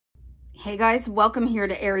Hey guys, welcome here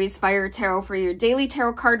to Aries Fire Tarot for your daily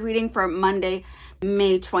tarot card reading for Monday,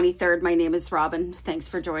 May 23rd. My name is Robin. Thanks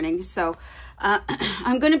for joining. So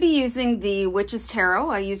I'm going to be using the Witch's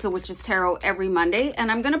Tarot. I use the Witch's Tarot every Monday,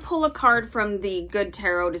 and I'm going to pull a card from the Good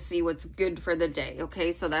Tarot to see what's good for the day.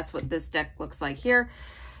 Okay, so that's what this deck looks like here.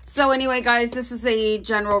 So anyway, guys, this is a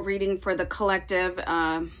general reading for the collective.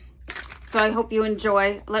 So I hope you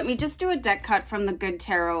enjoy. Let me just do a deck cut from the Good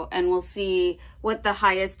Tarot and we'll see what the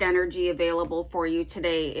highest energy available for you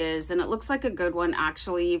today is. And it looks like a good one,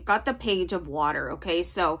 actually. You've got the Page of Water, okay?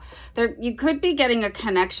 So there, you could be getting a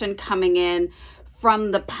connection coming in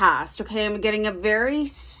from the past, okay? I'm getting a very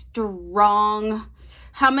strong...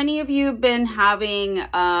 How many of you have been having...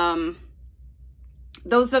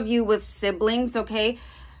 those of you with siblings, okay?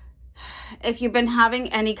 If you've been having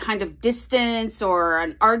any kind of distance or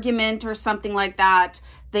an argument or something like that,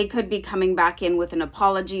 they could be coming back in with an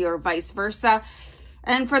apology or vice versa.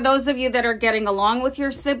 And for those of you that are getting along with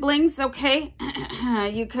your siblings, okay,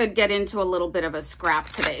 you could get into a little bit of a scrap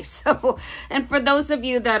today. So, and for those of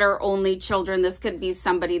you that are only children, this could be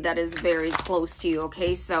somebody that is very close to you,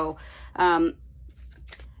 okay? So,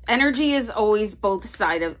 energy is always both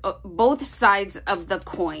sides of the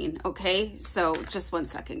coin, okay? So, just one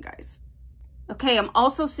second, guys. Okay, I'm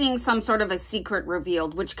also seeing some sort of a secret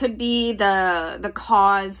revealed, which could be the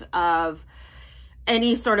cause of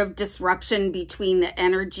any sort of disruption between the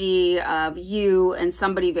energy of you and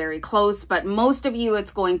somebody very close. But most of you,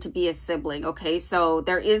 it's going to be a sibling, okay? So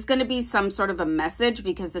there is going to be some sort of a message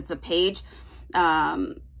because it's a page.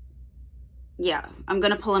 Yeah, I'm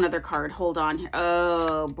going to pull another card. Hold on here.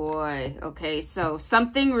 Oh, boy. Okay, so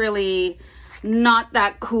something really... not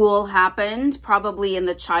that cool happened, probably in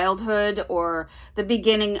the childhood or the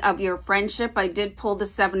beginning of your friendship. I did pull the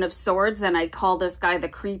Seven of Swords, and I call this guy the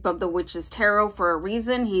creep of the Witch's Tarot for a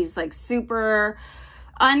reason. He's like super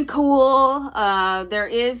uncool. There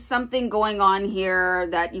is something going on here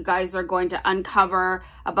that you guys are going to uncover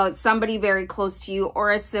about somebody very close to you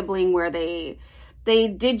or a sibling where they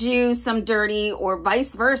did you some dirty or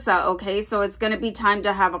vice versa, okay? So it's going to be time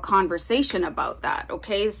to have a conversation about that,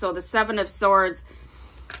 okay? So the Seven of Swords,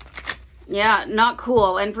 yeah, not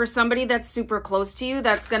cool. And for somebody that's super close to you,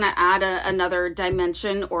 that's going to add another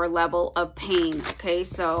dimension or level of pain, okay?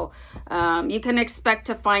 So you can expect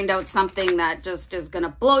to find out something that just is going to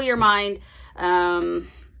blow your mind.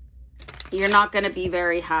 You're not going to be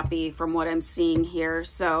very happy from what I'm seeing here.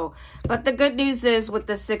 So, but the good news is with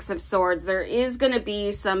the Six of Swords, there is going to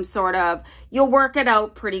be some sort of, you'll work it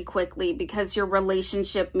out pretty quickly because your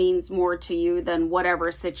relationship means more to you than whatever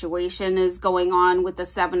situation is going on with the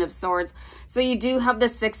Seven of Swords. So you do have the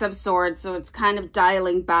Six of Swords. So it's kind of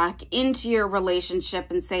dialing back into your relationship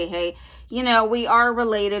and say, hey, you know, we are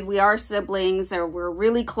related, we are siblings, or we're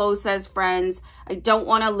really close as friends. I don't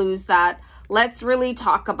want to lose that. Let's really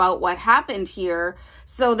talk about what happened here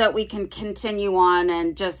so that we can continue on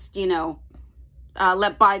and just, you know,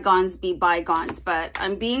 let bygones be bygones. But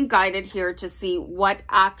I'm being guided here to see what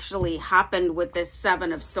actually happened with this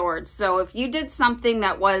Seven of Swords. So if you did something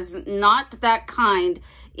that was not that kind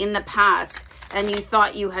in the past and you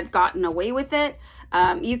thought you had gotten away with it,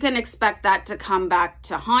 you can expect that to come back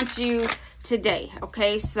to haunt you today,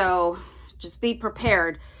 okay? So just be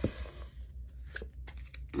prepared.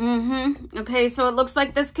 Okay, so it looks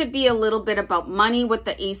like this could be a little bit about money with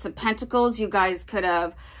the Ace of Pentacles. You guys could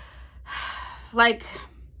have, like,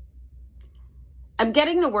 I'm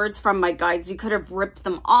getting the words from my guides. You could have ripped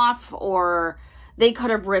them off, or they could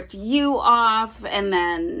have ripped you off and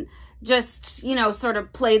then just, you know, sort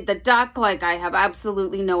of played the duck like I have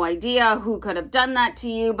absolutely no idea who could have done that to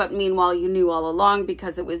you. But meanwhile, you knew all along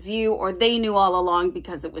because it was you, or they knew all along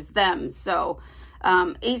because it was them. So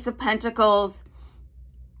Ace of Pentacles,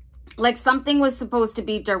 like something was supposed to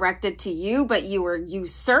be directed to you, but you were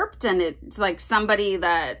usurped, and it's like somebody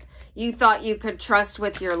that you thought you could trust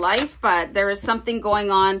with your life, but there is something going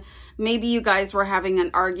on. Maybe you guys were having an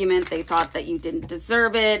argument. They thought that you didn't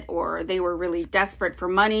deserve it, or they were really desperate for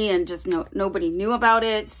money and just nobody knew about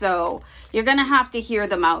it. So you're going to have to hear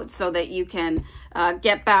them out so that you can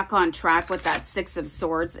get back on track with that Six of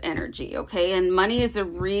Swords energy, okay? And money is a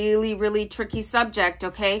really, really tricky subject,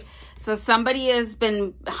 okay? So somebody has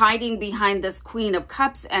been hiding behind this Queen of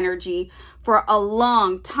Cups energy for a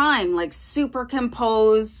long time, like super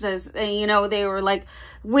composed, as you know, they were like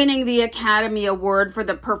winning the Academy Award for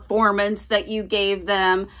the performance that you gave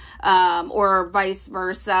them, or vice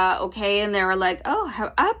versa, okay? And they were like, oh, I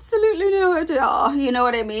have absolutely no idea, you know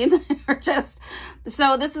what I mean? They're just,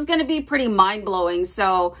 so this is going to be pretty mind-blowing.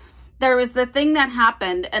 So there was the thing that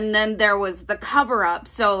happened, and then there was the cover-up.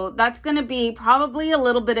 So that's going to be probably a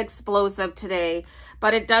little bit explosive today,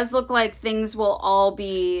 but it does look like things will all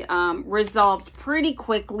be resolved pretty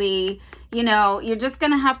quickly. You know, you're just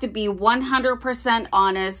going to have to be 100%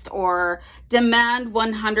 honest, or demand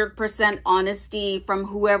 100% honesty from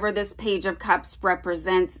whoever this Page of Cups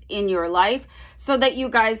represents in your life, so that you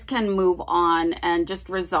guys can move on and just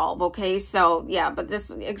resolve, okay? So yeah, but this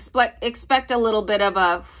expect a little bit of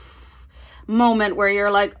a moment where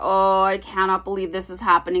you're like, oh, I cannot believe this is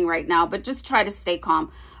happening right now, but just try to stay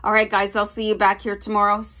calm. All right, guys, I'll see you back here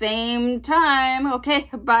tomorrow, same time. Okay,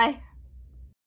 bye.